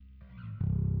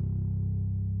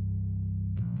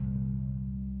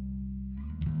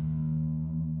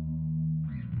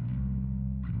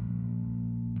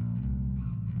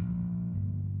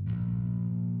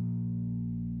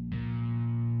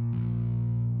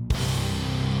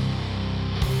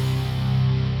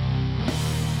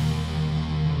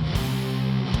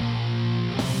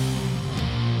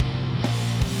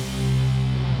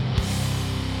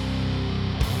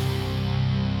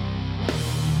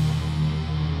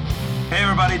Hey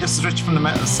everybody, this is Rich from the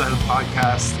Metal Cell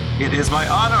podcast. It is my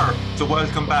honour to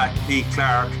welcome back Pete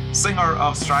Clarke, singer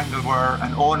of Strangle Wire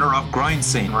and owner of Grind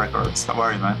Scene Records. How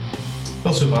are you, man?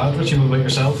 Not so bad, Richie. What about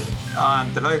yourself?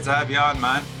 I'm delighted to have you on,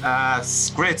 man.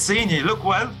 It's great seeing you. You look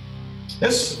well.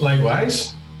 Yes,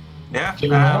 likewise. Yeah.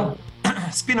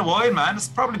 It's been a while, man. It's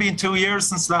probably been 2 years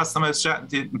since the last time I was chatting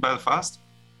to you in Belfast.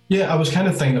 Yeah, I was kind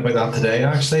of thinking about that today,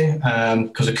 actually,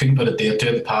 because I couldn't put a date to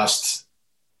it. The past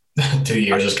 2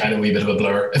 years is kind of a wee bit of a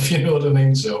blur, if you know what I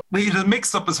mean. So we had a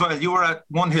mix-up as well. You were at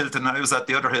one Hilton and I was at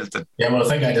the other Hilton. Yeah, well, I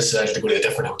think I decided to go to a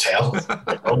different hotel.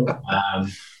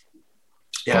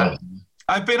 Yeah.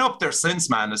 I've been up there since,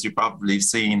 man, as you've probably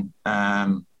seen.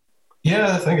 Yeah,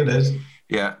 I think it is.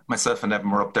 Yeah, myself and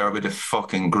Evan were up there with a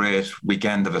fucking great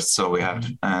weekend of it, so we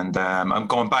had. And I'm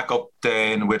going back up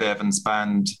then with Evan's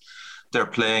band. They're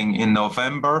playing in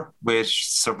November with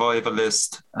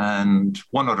Survivalist and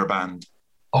one other band.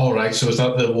 All right, so is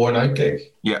that the Worn Out gig?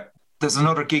 Yeah. There's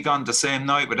another gig on the same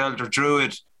night with Elder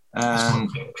Druid.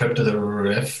 Crypt of the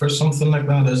Riff or something like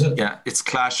that, is it? Yeah, it's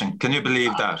clashing. Can you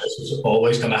believe that? This is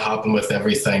always going to happen with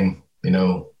everything,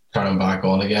 turning back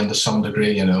on again to some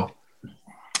degree,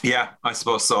 Yeah, I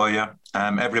suppose so, yeah.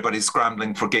 Everybody's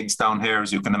scrambling for gigs down here,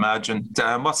 as you can imagine.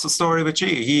 What's the story with you?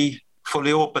 He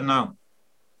fully open now?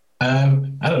 I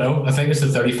don't know. I think it's the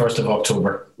 31st of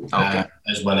October. Okay.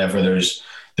 Is whenever there's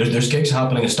gigs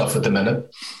happening and stuff at the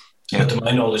minute. Yeah. But to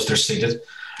my knowledge, they're seated.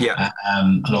 Yeah.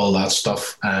 And all that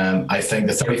stuff. I think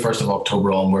the 31st of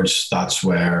October onwards, that's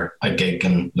where a gig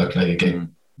can look like a gig.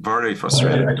 Very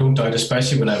frustrating. I don't doubt,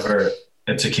 especially whenever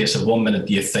it's a case of 1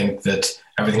 minute you think that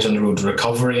everything's on the road to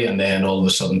recovery, and then all of a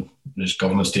sudden there's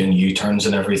governments doing U-turns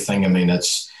and everything. I mean,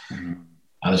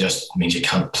 and it just means you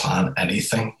can't plan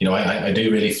anything. I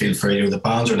do really feel for the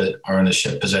bands are in a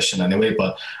shit position anyway,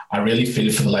 but I really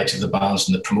feel for the likes of the bands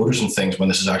and the promoters and things when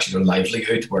this is actually their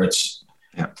livelihood, where it's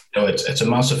it's a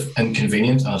massive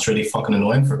inconvenience, and it's really fucking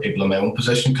annoying for people in my own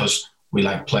position, because we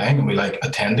like playing and we like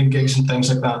attending gigs and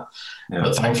things like that. Yeah.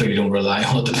 But thankfully we don't rely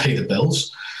on it to pay the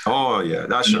bills. Oh yeah,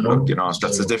 that's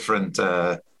that's a different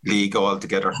league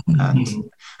altogether,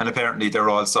 and apparently they're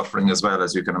all suffering as well,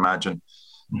 as you can imagine.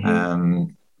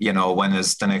 When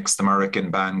is the next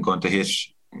American band going to hit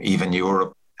even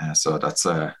Europe? So that's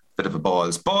a bit of a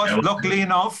balls. But luckily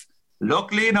enough,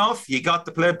 you got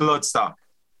to play Bloodstock.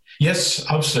 Yes,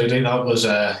 absolutely. That was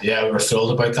we were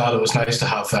thrilled about that. It was nice to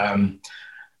have, and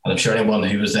I'm sure anyone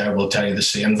who was there will tell you the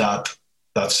same, that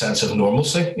sense of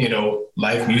normalcy,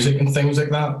 live music and things like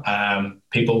that.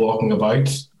 People walking about.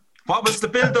 What was the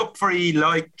build-up for you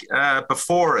like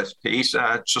before it, Pete?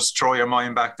 Just throw your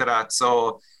mind back to that.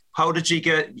 So how did you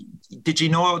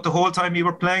know the whole time you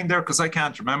were playing there? Because I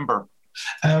can't remember.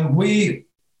 I'm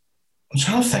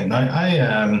trying to think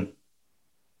now.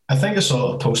 I think I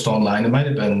saw a post online. It might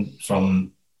have been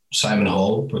from Simon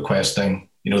Hall requesting,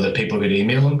 that people could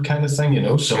email him, kind of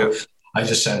thing, So I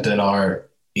just sent in our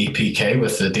EPK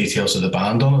with the details of the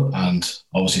band on it, and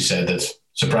obviously said that,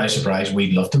 surprise, surprise,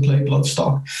 we'd love to play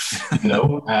Bloodstock.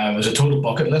 It was a total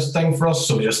bucket list thing for us.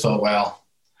 So we just thought, well,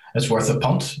 it's worth a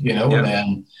punt, And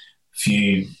then a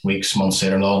few weeks, months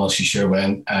later, not unless you sure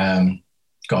went,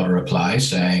 got a reply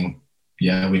saying,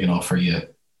 yeah, we can offer you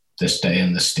this day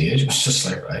and this stage. It was just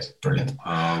like, right, brilliant.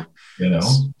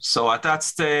 So at that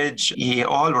stage, you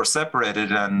all were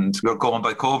separated and you're going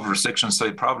by COVID restrictions, so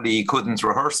you probably couldn't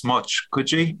rehearse much,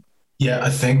 could you? Yeah, I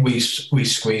think we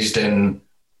squeezed in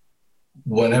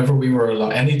whenever we were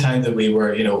allowed, any time that we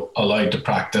were, allowed to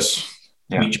practice,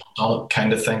 we jumped on it,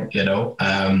 kind of thing,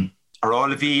 Are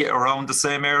all of you around the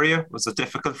same area? Was it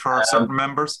difficult for certain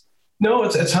members? No,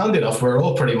 it's handy enough. We're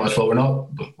all pretty much,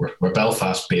 we're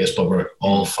Belfast based, but we're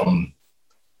all from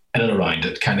in and around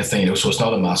it, kind of thing, so it's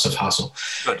not a massive hassle.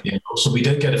 Good. So we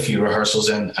did get a few rehearsals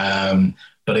in,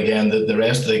 but again, the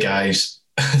rest of the guys,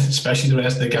 especially the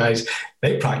rest of the guys,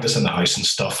 they practice in the house and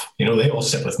stuff. They all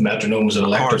sit with metronomes and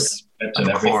electric and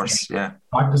everything. Of course, yeah.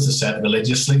 Practice the set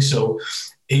religiously. So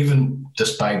even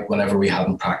despite whenever we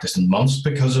hadn't practiced in months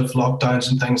because of lockdowns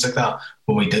and things like that,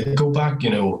 when we did go back,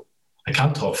 I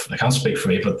can't speak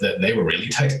for you, but they were really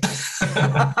tight.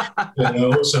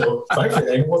 So thankfully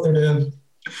they know what they're doing.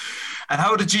 And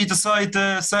how did you decide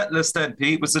the set list then,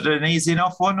 Pete? Was it an easy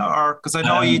enough one, or because I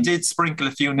know you did sprinkle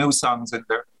a few new songs in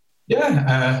there?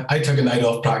 Yeah, I took a night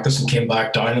off practice and came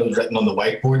back down. It was written on the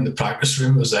whiteboard in the practice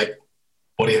room. It was like,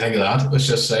 what do you think of that? It was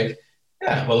just like,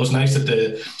 yeah, well, it was nice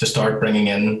to start bringing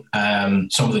in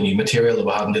some of the new material that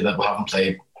we haven't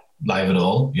played live at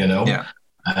all, Yeah.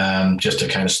 Just to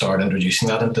kind of start introducing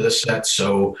that into the set.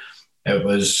 So I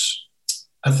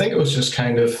think it was just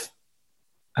kind of,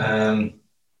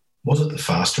 was it the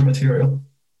faster material?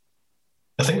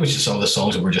 I think it was just some of the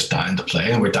songs that we're just dying to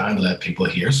play and we're dying to let people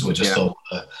hear. So we just thought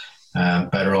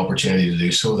better opportunity to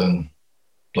do so than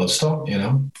Bloodstock, you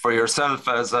know. For yourself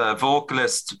as a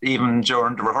vocalist, even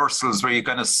during the rehearsals, were you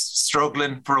kind of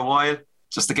struggling for a while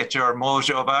just to get your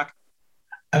mojo back?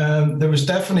 There was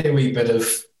definitely a wee bit of.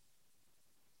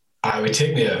 It would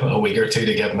take me a week or two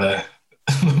to get my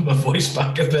my voice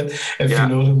back a bit, if you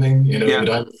know what I mean. You know,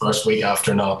 down the first week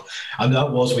after not, and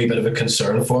that was a wee bit of a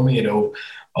concern for me. You know,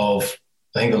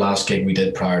 I think the last gig we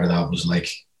did prior to that was like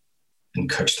in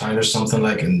Cookstown or something,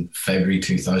 like in February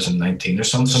 2019 or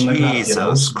something like that.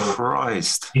 Jesus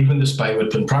Christ! Even despite we'd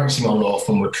been practicing on and off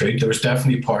when we could, there was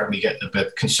definitely part of me getting a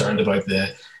bit concerned about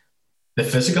the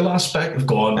physical aspect of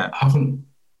going. I haven't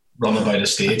run about a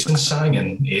stage and sang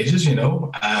in ages, you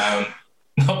know.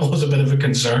 That was a bit of a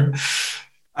concern.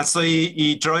 And so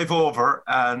you drive over,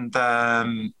 and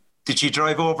did you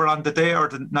drive over on the day or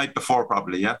the night before?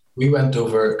 Probably, yeah. We went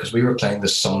over because we were playing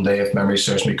this Sunday, if memory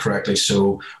serves me correctly.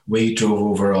 So we drove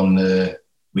over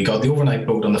we got the overnight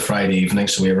boat on the Friday evening.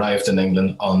 So we arrived in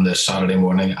England on the Saturday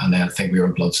morning, and then I think we were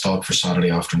in Bloodstock for Saturday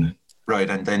afternoon. Right,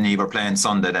 and then you were playing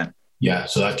Sunday then? Yeah,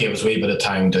 so that gave us a wee bit of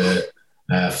time to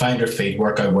find our feet,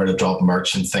 work out where to drop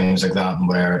merch and things like that, and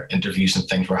where interviews and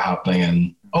things were happening,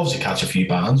 and obviously catch a few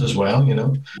bands as well, you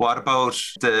know. What about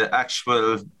the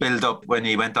actual build-up when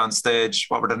he went on stage?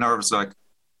 What were the nerves like?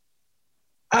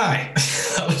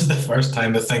 That was the first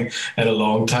time, I think, in a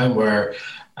long time where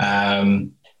I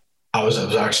was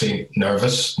actually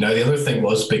nervous. Now, the other thing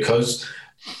was because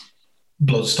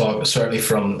Bloodstock, certainly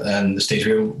from the stage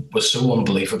room, was so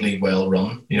unbelievably well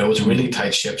run. You know, it was a really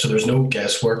tight ship, so there was no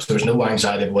guesswork, there was no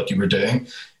anxiety of what you were doing.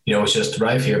 You know, it's just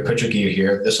arrive here, put your gear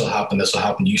here, this will happen,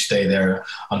 you stay there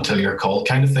until you're called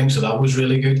kind of thing. So that was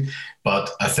really good.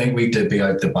 But I think we did be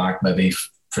out the back maybe,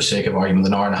 for sake of argument,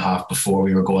 an hour and a half before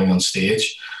we were going on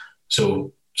stage.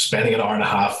 So spending an hour and a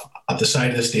half at the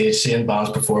side of the stage, seeing bands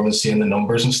performing, seeing the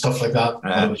numbers and stuff like that.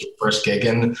 Right. It was your first gig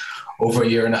in over a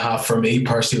year and a half for me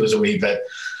personally was a wee bit.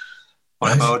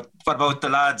 What about the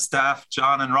lads, Daft,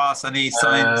 John and Ross? Any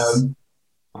signs?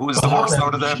 Who was the worst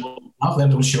out of them? Half of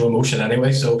them don't show emotion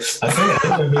anyway, so I think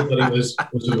everybody was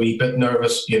a wee bit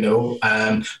nervous, you know.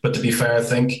 But to be fair, I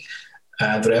think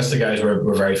the rest of the guys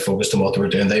were very focused on what they were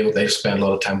doing. They spend a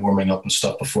lot of time warming up and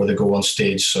stuff before they go on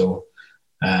stage, so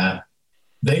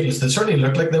they certainly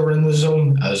looked like they were in the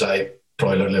zone, as I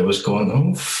probably looked like I was going,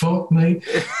 oh fuck me,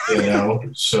 you know.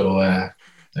 So.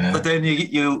 But then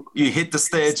you hit the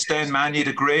stage, then man, you had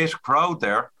a great crowd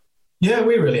there. Yeah,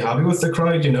 we were really happy with the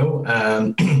crowd, you know.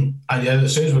 And yeah,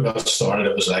 as soon as we got started,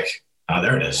 it was like,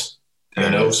 there it is, you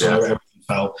know. So everything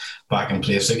fell back in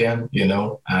place again, you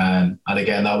know. And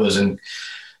again, that was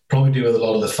probably due with a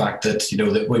lot of the fact that, you know,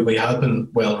 that we had been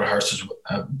well rehearsed.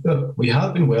 We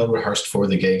had been well rehearsed for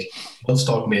the gig.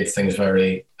 Bloodstock made things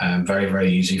very, very,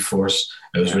 very easy for us.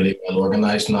 It was really well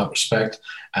organised in that respect.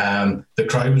 The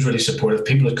crowd was really supportive.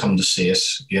 People had come to see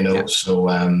us, you know. So.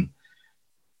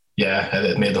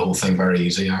 It made the whole thing very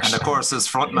easy, actually. And of course, as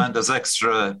frontman, there's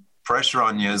extra pressure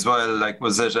on you as well. Like,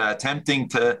 was it tempting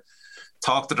to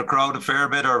talk to the crowd a fair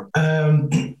bit, or?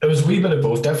 It was a wee bit of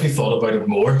both. Definitely thought about it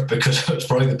more because it was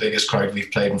probably the biggest crowd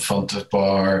we've played in front of,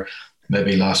 bar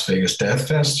maybe Las Vegas Death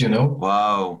Fest, you know.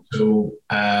 Wow. So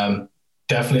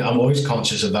definitely, I'm always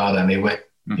conscious of that anyway.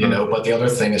 You know, but the other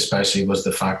thing especially was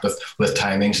the fact with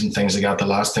timings and things like that, the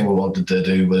last thing we wanted to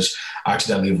do was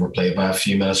accidentally overplay by a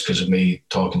few minutes because of me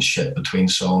talking shit between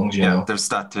songs, you know. There's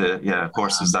that of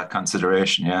course there's that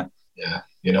consideration, Yeah,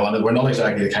 you know, and we're not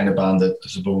exactly the kind of band that I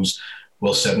suppose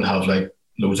will sit and have like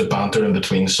loads of banter in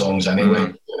between songs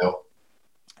anyway, you know.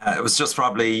 It was just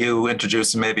probably you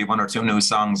introducing maybe one or two new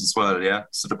songs as well,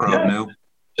 so the crowd knew.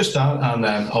 Just that, and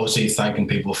then obviously thanking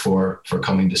people for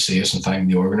coming to see us and thanking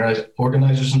the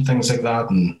organisers and things like that.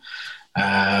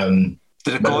 And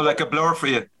did it go like a blur for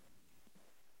you?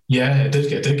 Yeah, it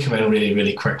did come in really,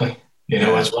 really quickly. You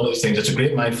know, it's one of those things. It's a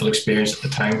great mindful experience at the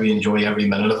time. We enjoy every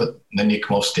minute of it, and then you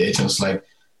come off stage and it's like,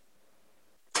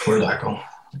 where did that go?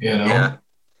 You know?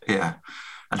 Yeah.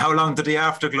 And how long did the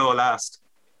afterglow last?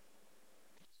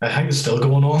 I think it's still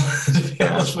going on. To be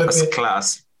honest with you. That's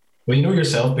class. Well, you know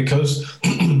yourself, because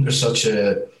there's such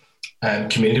a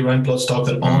community around Bloodstock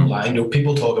that online, you know,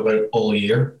 people talk about it all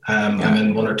year. I'm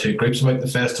in one or two groups about the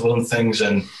festival and things,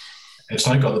 and it's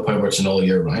now got the point where it's an all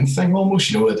year round thing almost.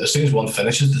 You know, as soon as one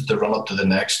finishes, they run up to the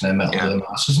next and then metal to the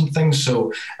masses and things.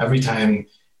 So every time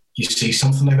you see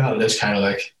something like that, it is kind of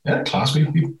like, class,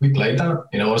 we played that.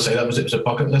 You know, I say it was a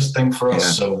bucket list thing for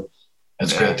us. So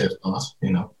it's great to have done it,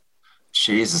 you know.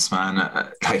 Jesus,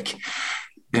 man,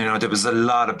 there was a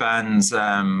lot of bands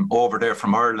over there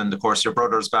from Ireland. Of course, your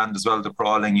brother's band as well, The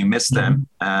Crawling, you missed them.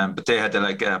 But they had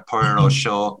a pyro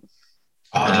show.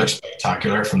 Oh, they look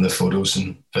spectacular from the photos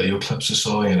and video clips I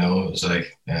saw, it was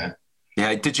like, yeah.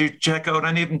 Yeah, did you check out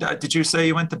any of them? Did you say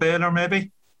you went to Baylor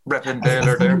maybe? Repping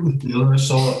Baylor there? Baylor,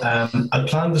 so I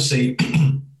planned to see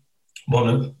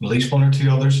at least one or two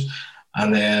others.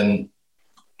 And then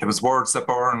it was Words That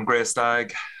Burn, Grey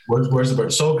Stag. Words That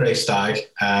Burn. Saw Grey Stag.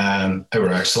 They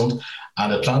were excellent.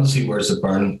 And I planned to see Words That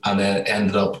Burn, and then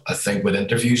ended up, I think, with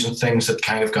interviews and things that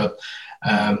kind of got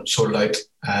sorted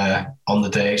out on the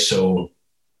day. So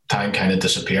time kind of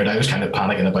disappeared. I was kind of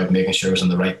panicking about making sure I was in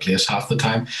the right place half the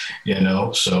time,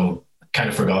 so kind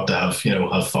of forgot to have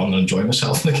fun and enjoy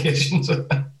myself on occasions.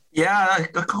 Yeah,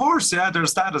 of course. Yeah,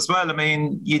 there's that as well. I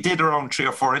mean, you did around 3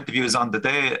 or 4 interviews on the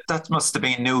day. That must have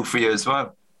been new for you as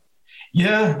well.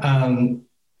 Yeah,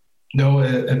 no,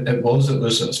 it was,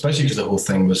 especially because the whole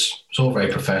thing was so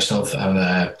very professional,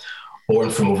 and Oren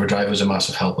from Overdrive was a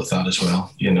massive help with that as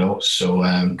well, so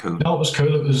cool. No, it was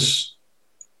cool. It was,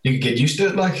 you could get used to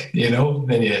it,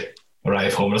 then you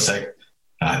arrive home and it's like,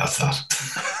 that's that.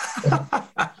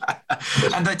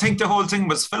 And I think the whole thing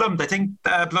was filmed. I think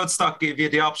Bloodstock gave you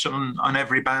the option on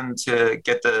every band to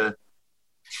get the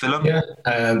film. Yeah,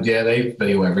 they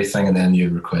video everything, and then you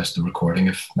request the recording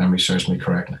if memory serves me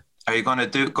correctly. Are you going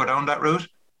to go down that route?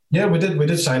 Yeah, we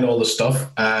did sign all the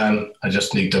stuff. I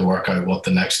just need to work out what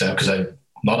the next step, because I'm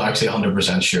not actually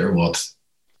 100% sure what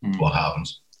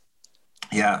happens.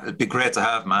 Yeah, it'd be great to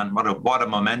have, man. What a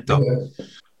momentum. Yeah.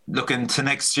 Looking to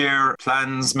next year,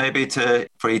 plans maybe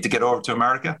for you to get over to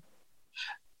America?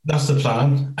 That's the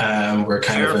plan. We're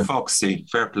kind of foxy,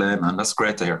 fair play, man. That's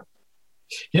great to hear.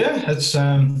 Yeah, it's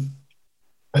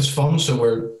fun. So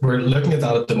we're looking at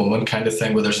that at the moment, kind of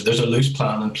thing. Where there's a loose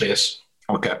plan in place.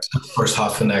 Okay. First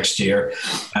half of next year,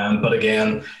 but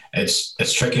again,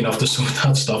 it's tricky enough to sort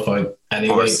that stuff out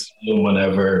anyway.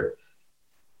 Whenever,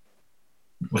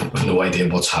 with no idea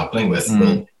what's happening with.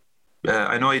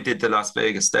 I know you did the Las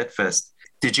Vegas Death Fest.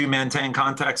 Did you maintain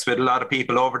contacts with a lot of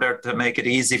people over there to make it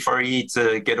easy for you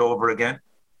to get over again?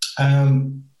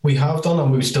 We have done,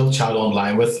 and we still chat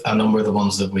online with a number of the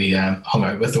ones that we hung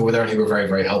out with over there, who were very,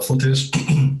 very helpful to us.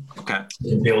 Okay.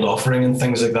 The old offering and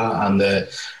things like that, and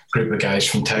the group of guys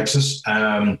from Texas.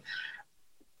 I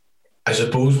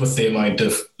suppose with the amount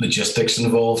of logistics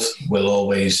involved, we'll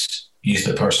always use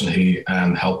the person who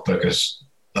helped book us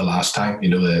the last time,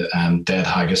 the Dead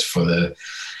Haggis for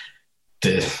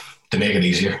to make it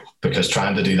easier, because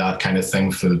trying to do that kind of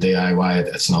thing for the DIY,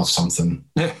 it's not something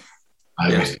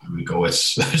I would go,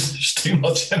 there's too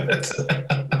much in it.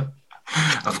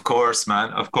 Of course, man,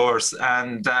 of course.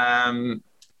 And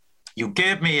you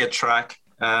gave me a track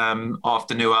off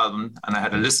the new album, and I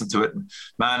had to listen to it,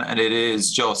 man, and it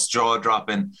is just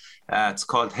jaw-dropping. It's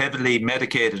called Heavily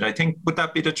Medicated. I think, would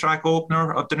that be the track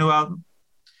opener of the new album?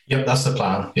 Yep, that's the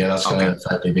plan. Yeah, that's going to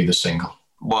effectively be the single.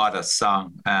 What a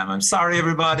song. I'm sorry,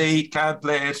 everybody, can't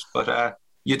play it, but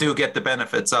you do get the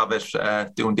benefits of it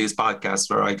doing these podcasts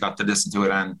where I got to listen to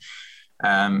it,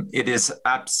 and it is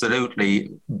absolutely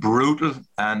brutal,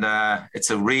 and it's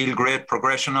a real great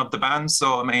progression of the band.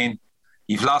 So, I mean,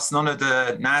 you've lost none of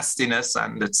the nastiness,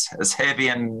 and it's as heavy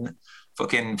and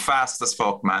fucking fast as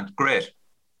fuck, man. Great.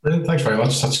 Brilliant. Thanks very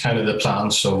much. That's kind of the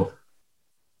plan. So,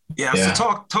 so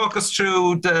talk us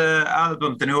through the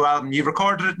album, the new album. You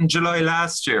recorded it in July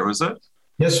last year, was it?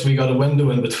 Yes, we got a window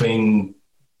in between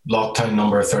lockdown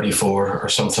number 34 or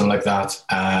something like that.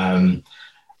 And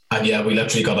yeah, we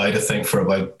literally got out, I think, for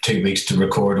about 2 weeks to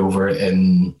record over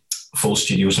in full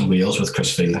studios in Wales with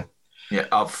Chris Fielding. Yeah,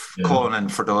 of Conan,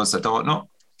 for those that don't know.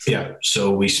 Yeah,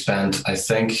 so we spent, I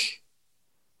think,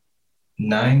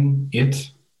 7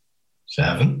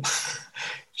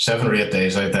 or 8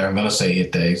 days out there. I'm going to say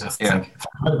 8 days, I think. It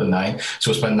might have been 9.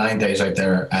 So we spent 9 days out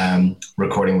there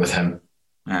recording with him.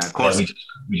 Yeah, of course.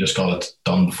 We just got it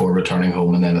done before returning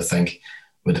home, and then I think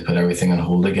we had to put everything on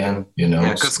hold again,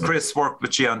 Yeah, because Chris worked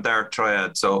with you on Dark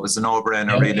Triad, so it was a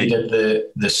no-brainer, really. He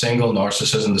did the single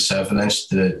Narcissism, the 7-inch,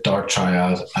 the Dark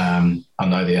Triad, and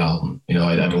now the album.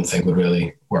 I don't think would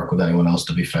really work with anyone else,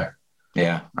 to be fair.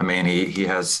 Yeah, I mean, he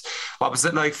has... What was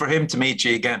it like for him to meet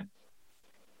you again?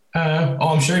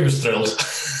 I'm sure he was thrilled.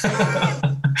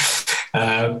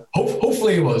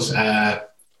 Hopefully he was.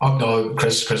 No,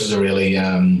 Chris is a really,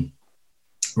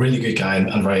 really good guy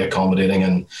and very accommodating,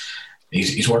 and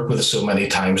he's worked with us so many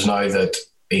times now that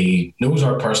he knows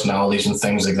our personalities and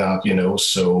things like that,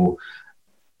 so,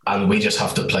 and we just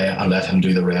have to play it and let him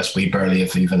do the rest. We barely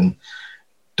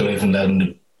don't even let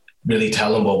him really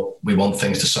tell him what we want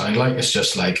things to sound like. It's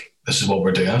just like, this is what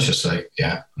we're doing. It's just like,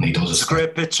 yeah, and he does It's it. a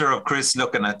great picture of Chris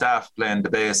looking at Daft playing the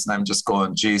bass, and I'm just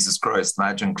going, Jesus Christ,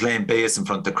 imagine playing bass in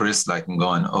front of Chris, like, and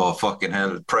going, oh, fucking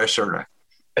hell, pressure. Like.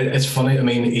 It's funny. I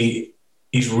mean,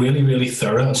 he's really, really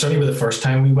thorough. And certainly with the first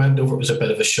time we went over, it was a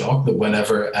bit of a shock that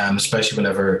whenever, especially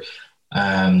whenever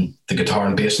the guitar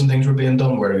and bass and things were being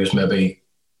done, where he was maybe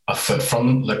a foot from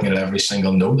them, looking at every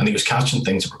single note, and he was catching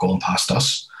things that were going past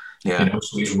us. Yeah. You know,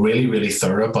 so he's really, really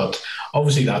thorough. But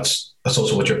obviously that's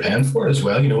also what you're paying for as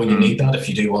well. You know, when you need that, if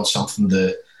you do want something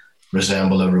to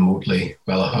resemble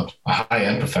a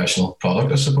high-end professional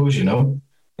product, I suppose, you know.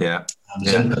 Yeah. And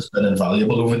his input's been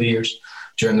invaluable over the years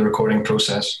during the recording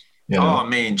process. You know? Oh, I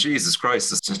mean, Jesus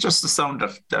Christ, it's just the sound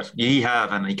that ye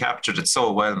have, and he captured it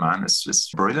so well, man.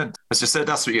 It's brilliant. As you said,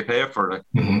 that's what you pay for. Like.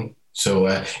 Mm-hmm. So,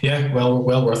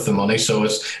 well worth the money. So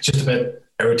it's just a bit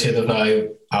irritated now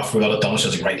after we got it done. It's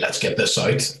just like, right, let's get this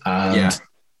out. And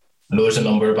I know there's a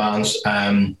number of bands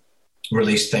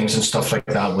release things and stuff like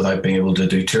that without being able to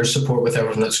do tour support with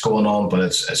everything that's going on, but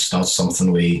it's not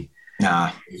something we...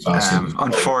 Nah,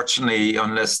 unfortunately,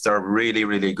 unless they're really,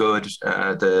 really good,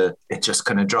 it just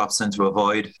kind of drops into a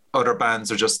void. Other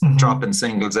bands are just dropping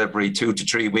singles every 2 to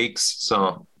 3 weeks,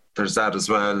 so there's that as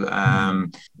well.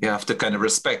 You have to kind of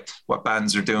respect what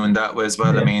bands are doing that way as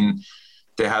well. I mean,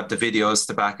 they have the videos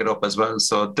to back it up as well.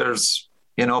 So there's,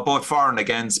 you know, both for and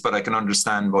against, but I can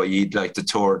understand why you'd like to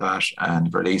tour that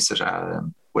and release it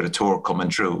with a tour coming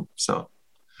through. So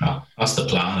that's the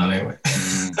plan anyway.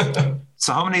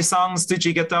 So how many songs did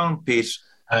you get down, Pete?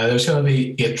 There's going to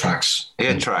be 8 tracks.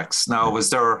 8 tracks. Now,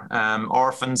 was there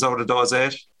orphans out of those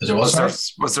 8?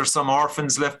 Was there some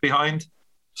orphans left behind?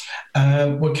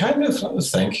 Well, kind of, let us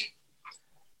think.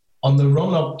 On the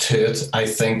run up to it, I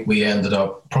think we ended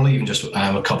up, probably even just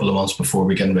a couple of months before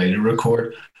we getting ready to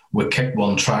record, we kicked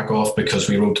one track off because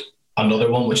we wrote another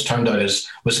one, which turned out was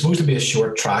supposed to be a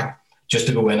short track just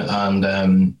to go in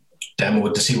and demo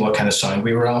it to see what kind of sound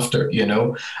we were after, you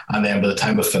know. And then by the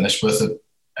time we finished with it,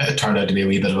 it turned out to be a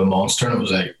wee bit of a monster, and it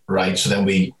was like, right. So then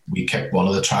we kicked one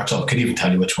of the tracks off. I couldn't even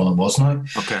tell you which one it was now.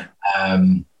 Okay.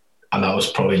 And that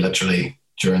was probably literally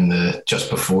just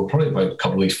before, probably about a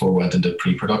couple of weeks before we went into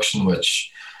pre-production,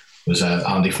 which was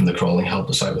Andy from The Crawling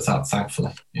helped us out with that,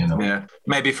 thankfully, you know. Yeah.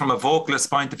 Maybe from a vocalist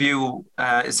point of view,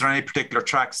 is there any particular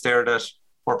tracks there that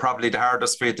were probably the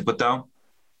hardest for you to put down?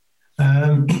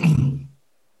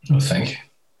 I think.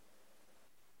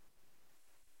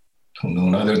 Don't know.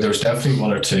 No, there's definitely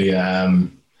one or two.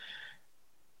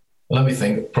 Let me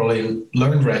think. Probably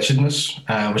Learned Wretchedness,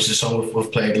 which is a song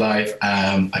we've played live.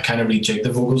 I kind of rejigged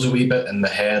the vocals a wee bit in the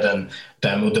head and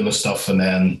demoed them and stuff, and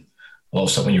then all of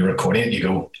a sudden when you're recording it, you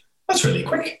go, that's really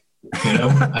quick, you know?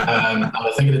 And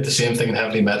I think I did the same thing in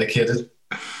Heavily Medicated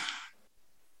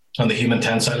and the Human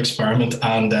Tensile Experiment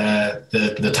and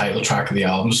the title track of the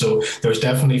album. So there's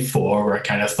definitely 4 where I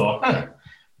kind of thought,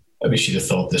 maybe we should have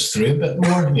thought this through a bit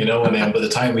more, you know. And then by the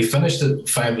time we finished it,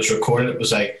 5 was recorded, it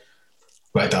was like,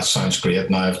 right, that sounds great.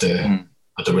 Now I have to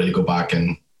really go back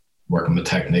and work on the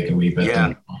technique a wee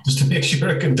bit, just to make sure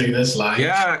I can do this live.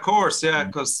 Yeah, of course, yeah,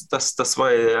 because that's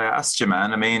why I asked you,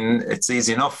 man. I mean, it's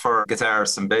easy enough for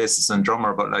guitarists and bassists and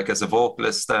drummer, but like as a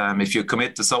vocalist, if you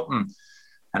commit to something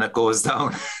and it goes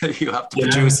down, you have to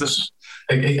produce it.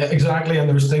 Exactly, and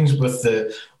there's things with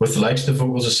the likes of the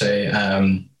vocals to say.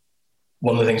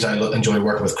 One of the things I enjoy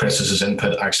working with Chris is his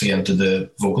input actually into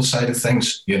the vocal side of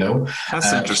things, you know.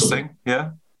 That's interesting,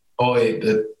 yeah. Oh,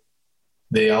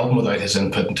 the album without his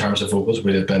input in terms of vocals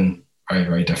would have been very,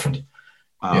 very different.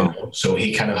 Wow. You know? So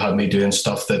he kind of had me doing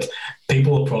stuff that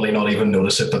people will probably not even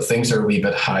notice it, but things that are a wee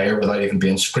bit higher without even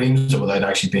being screams or without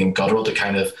actually being guttural to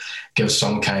kind of give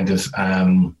some kind of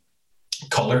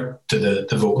colour to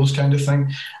the vocals kind of thing.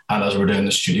 And as we're doing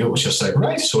the studio, it was just like,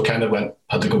 right. So I kind of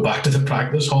had to go back to the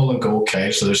practice hall and go,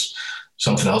 okay, so there's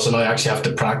something else. And I actually have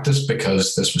to practice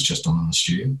because this was just done in the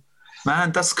studio.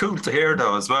 Man, that's cool to hear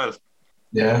though as well.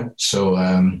 Yeah. So,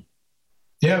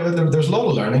 there's a lot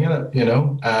of learning in it, you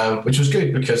know, which was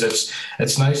good because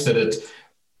it's nice that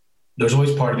there's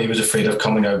always part of me was afraid of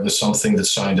coming out with something that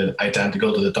sounded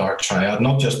identical to the Dark Triad,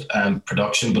 not just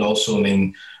production, but also, I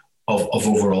mean, of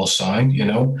overall sound, you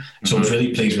know. So I was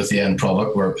really pleased with the end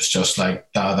product where it was just like,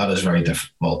 that is very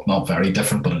different. Well, not very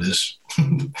different, but it is,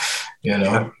 you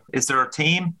know. Yeah. Is there a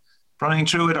team running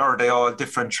through it, or are they all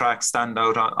different tracks stand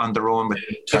out on their own?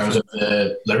 In terms of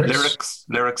the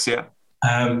Lyrics, yeah.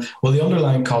 Well, the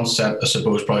underlying concept, I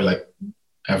suppose, probably like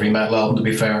every metal album, to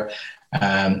be fair,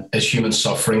 is human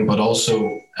suffering, but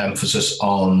also emphasis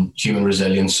on human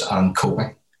resilience and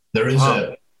coping. There is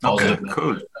a positive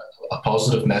a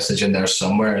positive message in there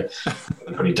somewhere.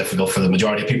 Pretty difficult for the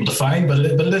majority of people to find, but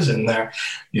it is in there,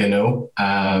 you know.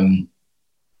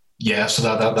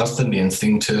 So that's the main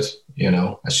thing to it, you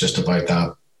know. It's just about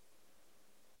that,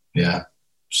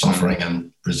 suffering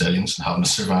and resilience and having to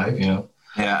survive, you know.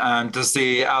 Yeah, and does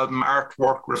the album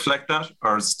artwork reflect that,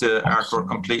 or is the artwork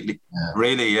completely? Yeah.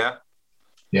 Really, yeah.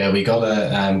 Yeah, we got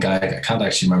a guy, I can't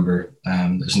actually remember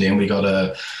his name. We got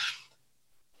I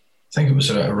think it was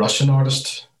a Russian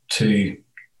artist to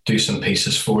do some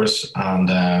pieces for us,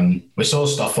 and we saw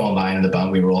stuff online in the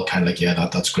band. We were all kind of like, yeah,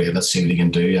 that's great. Let's see what he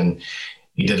can do. And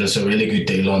he did us a really good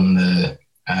deal on the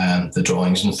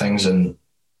drawings and things, and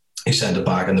he sent it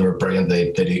back, and they were brilliant.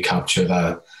 They do capture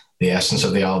the essence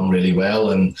of the album really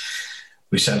well, and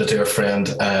we sent it to our friend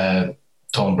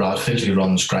Tom Bradfield, who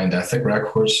runs Grind Ethic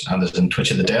Records and is in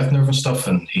Twitch of the Death Nerve and stuff,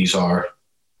 and he's our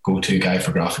go-to guy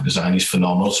for graphic design. He's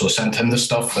phenomenal. So I sent him the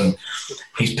stuff, and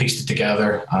he's pieced it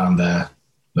together, and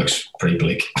looks pretty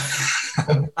bleak.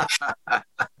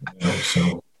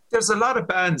 So there's a lot of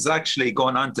bands actually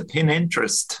going on to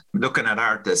Pinterest, looking at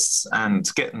artists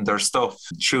and getting their stuff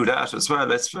through that as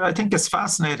well. I think it's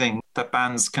fascinating that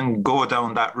bands can go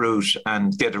down that route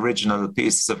and get original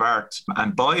pieces of art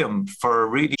and buy them for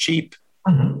really cheap.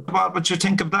 Mm-hmm. What would you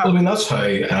think of that? Well, I mean, that's how,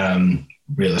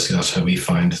 realistically, that's how we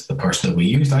found the person that we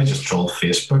used. I just trolled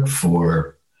Facebook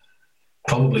for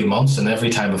probably months, and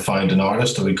every time I found an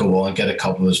artist, I would go on and get a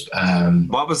couple of...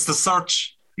 what was the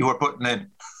search you were putting in?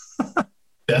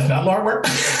 Death metal artwork.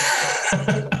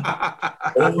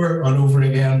 Over and over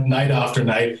again, night after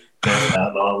night, death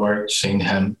metal artwork, seen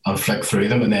him and flick through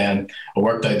them, and then I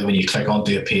worked out that when you click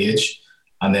onto a page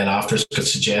and then after it's got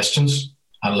suggestions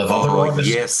and live other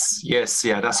artists. Yes,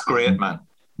 that's great, man.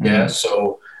 Yeah,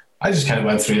 so I just kind of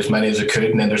went through as many as I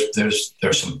could, and then there's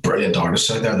some brilliant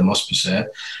artists out there, that must be said.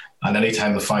 And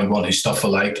anytime I find one whose stuff I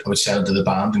liked, I would send it to the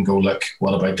band and go, look,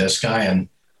 what about this guy? And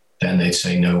then they'd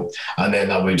say no. And then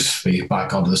that would be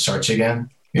back onto the search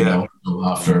again, you know. So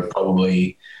after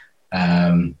probably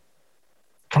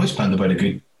spent about a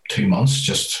good 2 months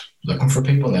just looking for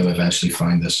people, and then we eventually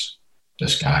find this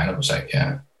guy, and it was like,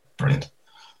 yeah, brilliant.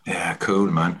 Yeah,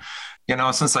 cool, man. You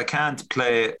know, since I can't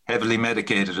play Heavily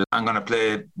Medicated, I'm going to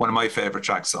play one of my favourite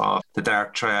tracks off the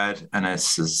Dark Triad, and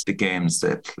this is The Games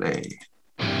They Play.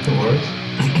 The word.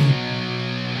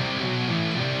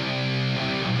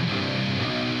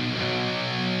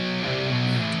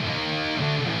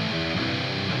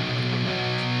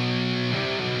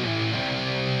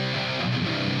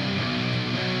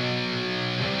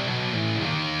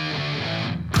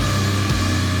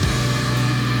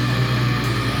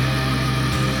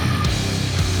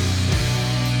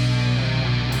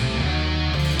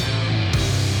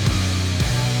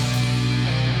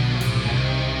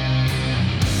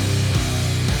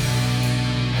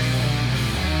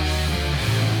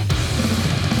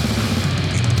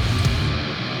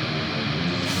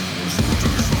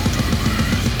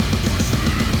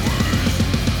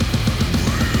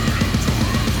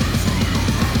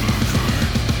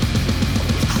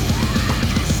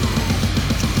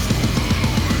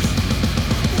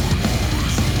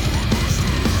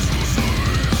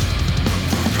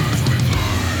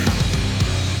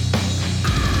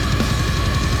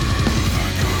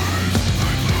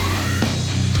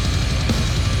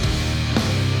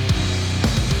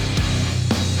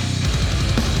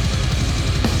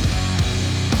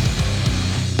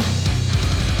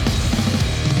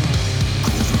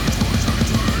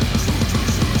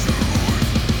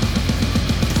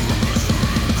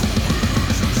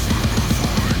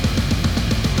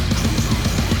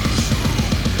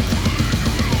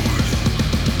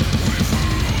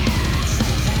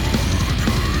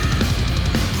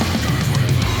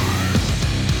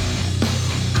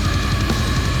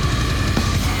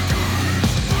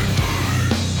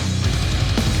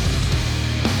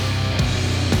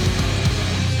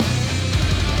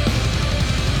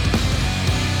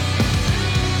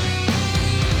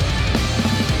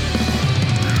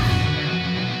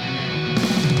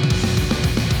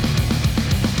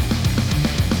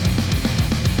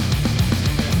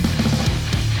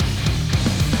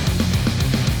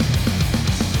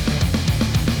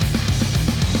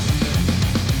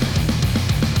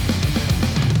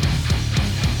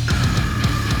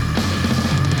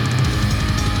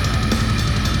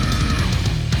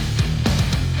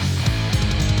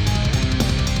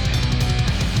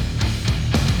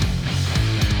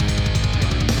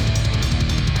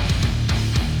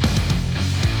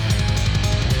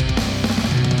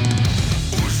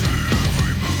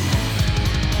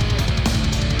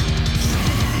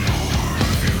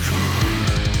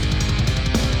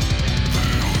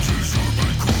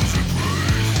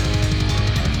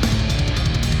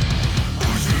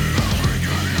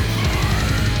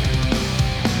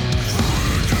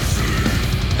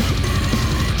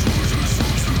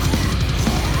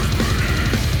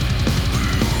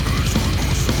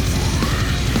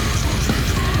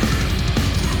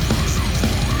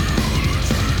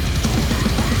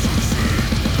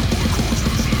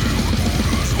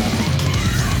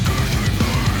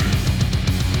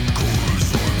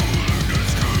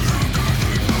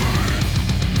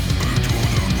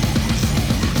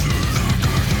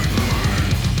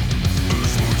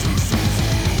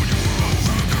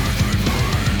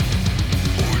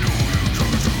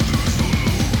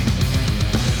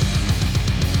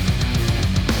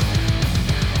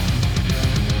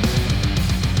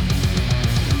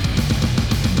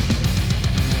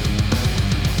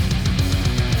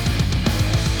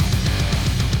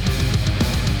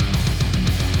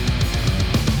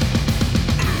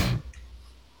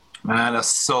 Man, that's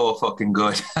so fucking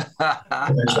good.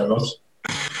 Thanks very much.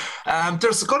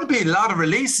 There's going to be a lot of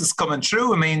releases coming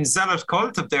through. I mean, Zealot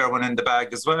Cult up there one in the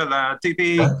bag as well. Do you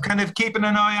be kind of keeping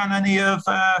an eye on any of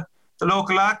the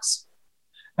local acts?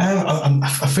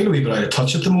 I feel a wee bit out of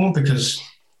touch at the moment because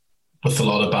with a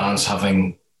lot of bands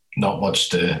having not much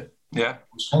to kind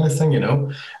of thing,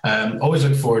 always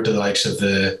look forward to the likes of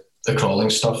the crawling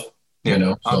stuff,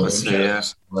 obviously,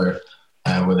 where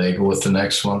they go with the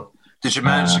next one. Did you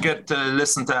manage to get to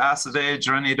listen to Acid Age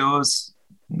or any of those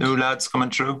new lads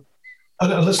coming through?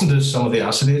 I listened to some of the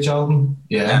Acid Age album.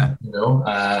 There's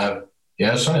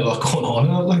certainly a lot going on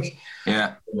in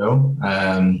it.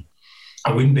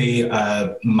 I wouldn't be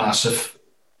a massive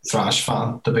thrash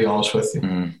fan, to be honest with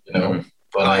you.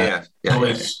 But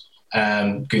always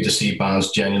good to see bands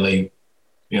genuinely,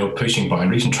 pushing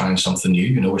boundaries and trying something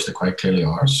new. Which they quite clearly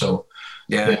are. So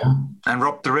and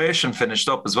Rupturation finished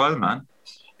up as well, man.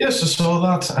 Yes, I saw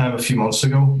that a few months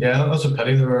ago. Yeah, that's a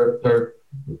pity. They're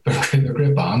a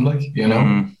great band,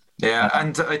 and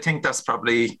I think that's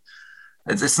probably.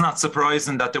 It's not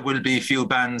surprising that there will be a few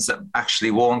bands that actually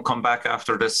won't come back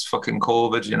after this fucking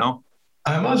COVID,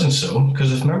 I imagine so,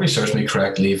 because if memory serves me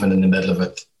correctly, even in the middle of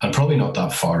it, and probably not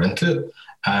that far into it,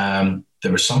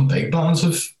 there were some big bands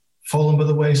have fallen by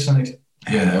the wayside,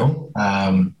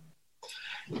 It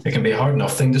can be a hard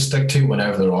enough thing to stick to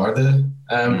whenever there are the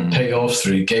payoffs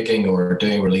through gigging or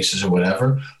doing releases or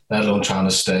whatever, let alone trying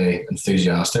to stay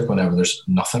enthusiastic whenever there's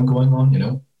nothing going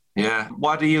on, Yeah.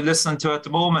 What are you listening to at the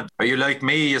moment? Are you like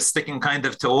me, you're sticking kind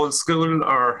of to old school,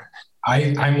 or?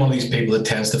 I'm one of these people that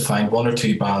tends to find one or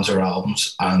two bands or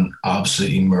albums and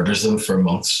absolutely murders them for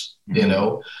months,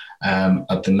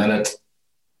 At the minute,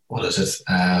 what is it?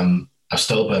 I've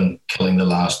still been killing the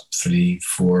last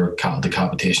 3-4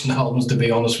 Decapitation albums, to be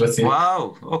honest with you.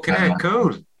 Wow. Okay,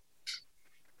 cool.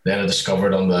 Then I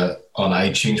discovered on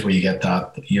iTunes where you get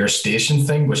that Your Station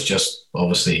thing, which just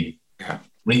obviously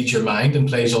reads your mind and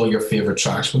plays all your favourite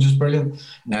tracks, which is brilliant.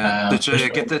 Yeah. Did you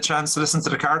get the chance to listen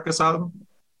to the Carcass album?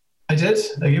 I did.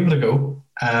 I gave it a go.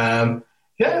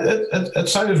 It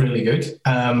sounded really good.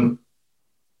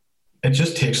 It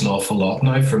just takes an awful lot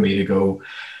now for me to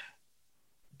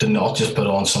not just put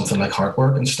on something like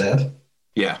Heartwork instead.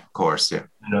 Yeah, of course, yeah.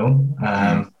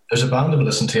 There's a band I've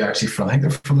listened to actually I think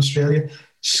they're from Australia,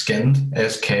 Skinned,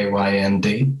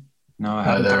 SKYND. No, I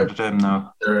haven't heard of them,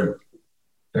 no.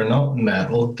 They're not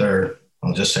metal,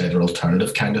 I'll just say they're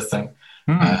alternative kind of thing.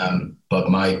 But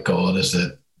my God, is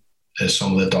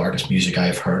some of the darkest music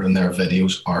I've heard, and their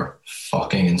videos are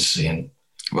fucking insane.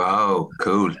 Wow,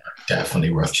 cool. Definitely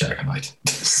worth checking out.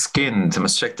 Skinned, I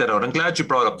must check that out. I'm glad you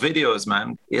brought up videos,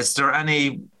 man. Is there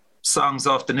any songs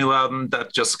off the new album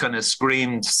that just kind of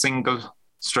screamed single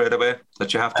straight away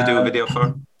that you have to do a video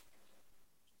for?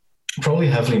 Probably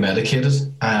Heavily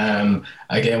Medicated.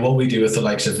 Again, what we do with the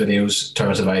likes of videos in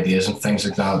terms of ideas and things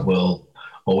like that will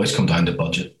always come down to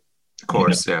budget. Of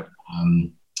course, yeah.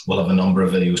 We'll have a number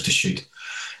of videos to shoot,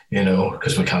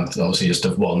 because we can't obviously just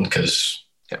have one, because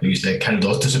usually it kind of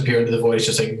does disappear into the voice,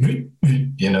 just like,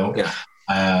 Yeah.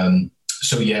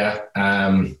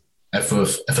 If I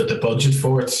had the budget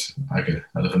for it, I'd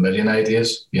have a million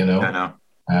ideas, I know.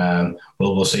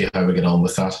 We'll see how we get on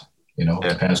with that.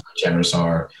 Depends how generous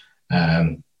our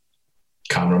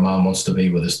cameraman wants to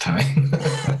be with his time.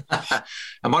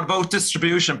 And what about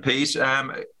distribution, Pete?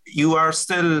 You are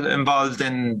still involved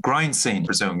in grind scene, I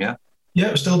presume, yeah? Yeah,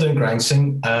 I'm still doing grind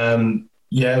scene.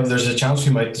 There's a chance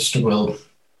we might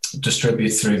distribute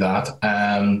through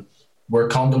that. We're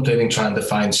contemplating trying to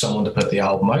find someone to put the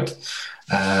album out.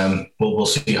 We'll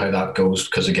see how that goes,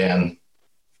 because again,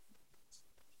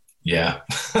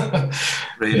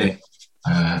 really.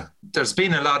 There's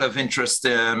been a lot of interest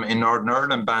in Northern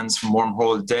Ireland bands from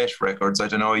Wormhole Death Records. I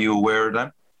don't know, are you aware of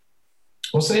them?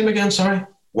 What's the name again, sorry?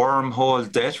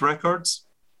 Wormhole Death Records.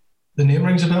 The name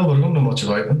rings a bell, but I don't know much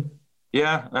about them.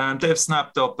 Yeah, they've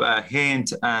snapped up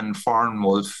Haint and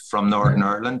Farnwolf from Northern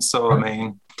Ireland. So, I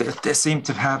mean, they seem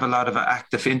to have a lot of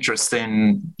active interest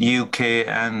in UK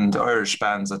and Irish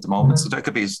bands at the moment. So that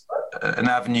could be an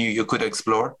avenue you could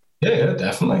explore. Yeah,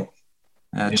 definitely.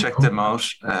 Check them out.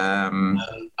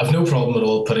 I've no problem at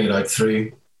all putting it out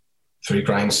through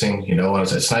grind scene.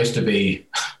 It's nice to be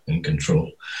in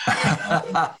control.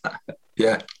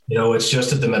 Yeah. It's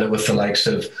just at the minute with the likes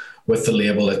of, with the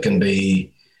label, it can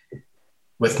be,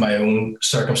 with my own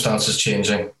circumstances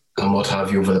changing and what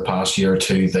have you over the past year or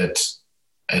two, that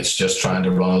it's just trying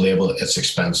to run a label, it's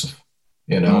expensive,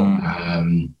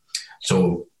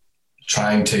 so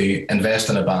trying to invest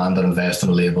in a band and invest in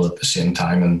a label at the same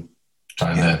time, and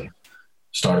trying to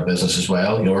start a business as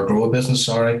well, or grow a business,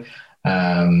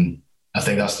 I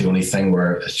think that's the only thing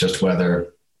where it's just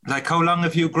whether. Like, how long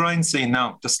have you grind seen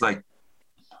now? Just like.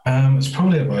 It's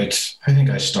probably about, I think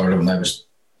I started when I was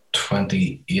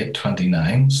 28,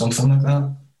 29, something like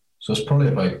that. So it's probably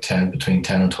about between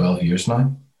 10 and 12 years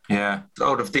now. Yeah.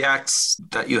 Out of the acts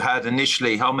that you had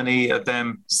initially, how many of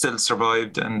them still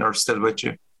survived and are still with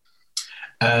you?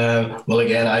 Well,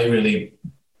 again, I really,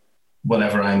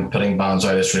 whenever I'm putting bands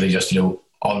out, it's really just,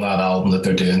 on that album that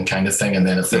they're doing kind of thing. And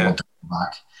then if they want to come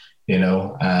back,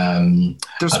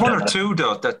 There's one or two,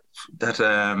 though,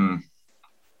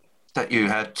 that you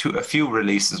had a few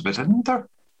releases with, isn't there?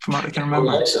 From what I can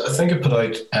remember. I think I put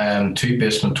out 2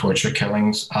 Basement Torture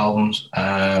Killings albums,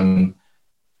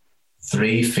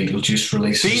 3 Fetal Juice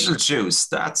releases. Fetal Juice,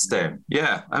 that's them.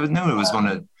 Yeah, I knew it was one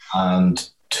of... And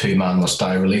 2 Man Must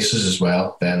Die releases as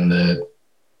well. Then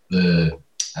the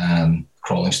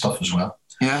Crawling stuff as well.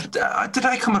 Yeah, did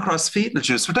I come across Fetal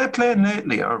Juice? Were they playing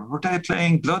lately, or were they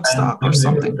playing Bloodstock or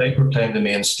something? They were playing the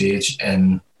main stage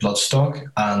in Bloodstock,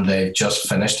 and they just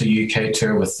finished a UK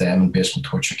tour with them and Basement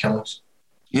Torture Killings.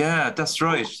 Yeah, that's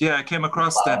right. Yeah, I came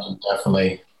across them.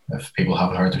 Definitely, if people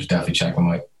haven't heard, there's definitely check them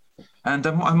out. And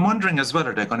I'm wondering as well,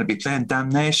 are they going to be playing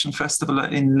Damnation Festival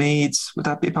in Leeds? Would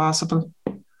that be possible?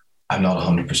 I'm not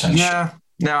 100% sure. Yeah.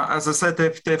 Now, as I said,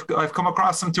 I've come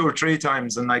across them 2 or 3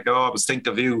 times, and I always think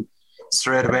of you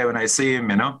straight away when I see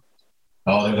him,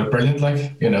 Oh, they're brilliant,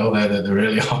 like, they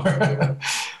really are.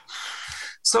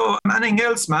 So, anything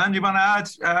else, man, you want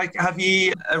to add? Have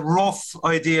you a rough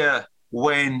idea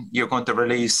when you're going to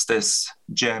release this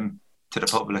gem to the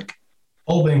public?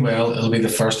 All being well, it'll be the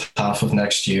first half of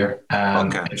next year.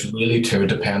 Okay. It's really tour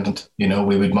dependent. We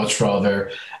would much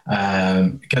rather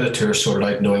get a tour sorted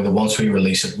out, knowing that once we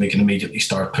release it, we can immediately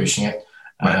start pushing it.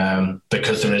 Right.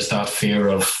 Because there is that fear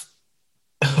of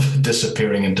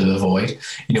disappearing into the void,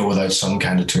 without some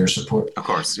kind of tour support. Of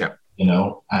course, yeah.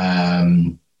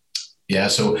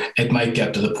 So it might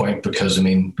get to the point, because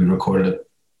we recorded it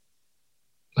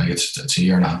like it's a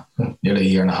year and a half, nearly a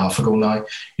year and a half ago now,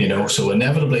 so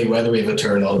inevitably, whether we have a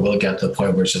tour or not, we'll get to the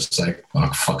point where it's just like,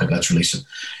 oh, fuck it, let's release it,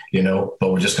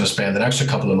 but we're just going to spend the next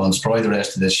couple of months, probably the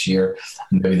rest of this year,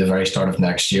 and maybe the very start of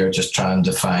next year, just trying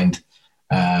to find,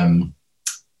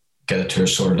 get a tour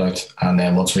sorted out, and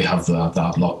then once we have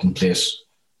that locked in place,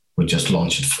 we'll just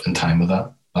launch it in time with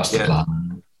that. That's the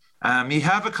plan. You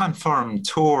have a confirmed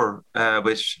tour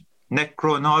with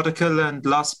Necronautical and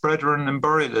Lost Brethren and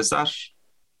Burial, is that?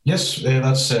 Yes,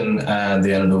 that's in the end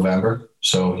of November.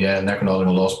 So yeah, Necronautical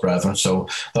and Lost Brethren. So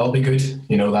that'll be good.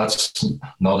 That's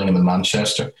Nottingham and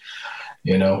Manchester,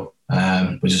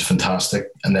 which is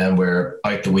fantastic. And then we're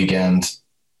out the weekend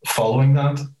following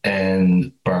that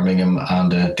in Birmingham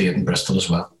and a date in Bristol as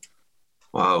well.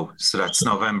 Wow, so that's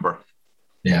November.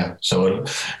 Yeah, so it'll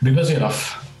be busy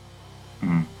enough.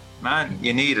 Man,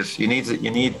 you need it. You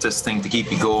need this thing to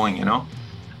keep you going,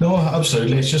 No,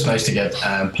 absolutely. It's just nice to get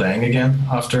playing again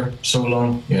after so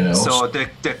long, So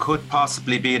there could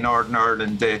possibly be a Northern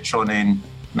Ireland date thrown in,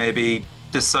 maybe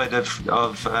this side of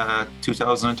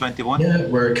 2021. Yeah,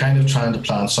 we're kind of trying to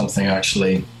plan something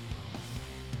actually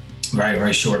very,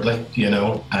 very shortly,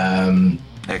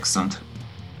 Excellent.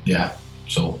 Yeah,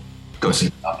 so go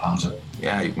see how that pans out.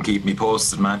 Yeah, you can keep me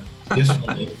posted, man. Yes,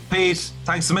 Pete,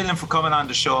 thanks a million for coming on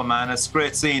the show, man. It's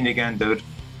great seeing you again, dude.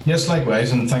 Yes,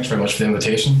 likewise, and thanks very much for the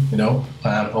invitation.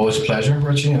 Always a pleasure,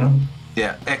 Richie.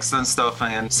 Yeah, excellent stuff,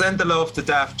 and send the love to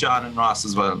Daft, John, and Ross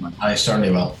as well, man. I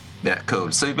certainly will. Yeah,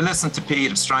 cool. So you've been listening to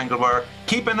Pete of Strangle Wire.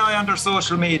 Keep an eye on their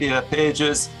social media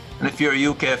pages, and if you're a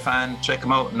UK fan, check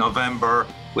them out in November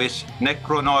with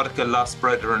Necronautical, Lost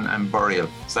Brethren, and Burial.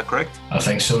 Is that correct? I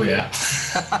think so, yeah.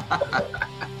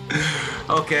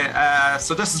 Okay,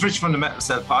 so this is Rich from the Metal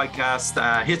Cell podcast.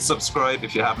 Hit subscribe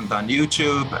if you haven't on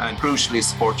YouTube, and crucially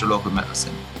support your local metal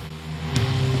scene.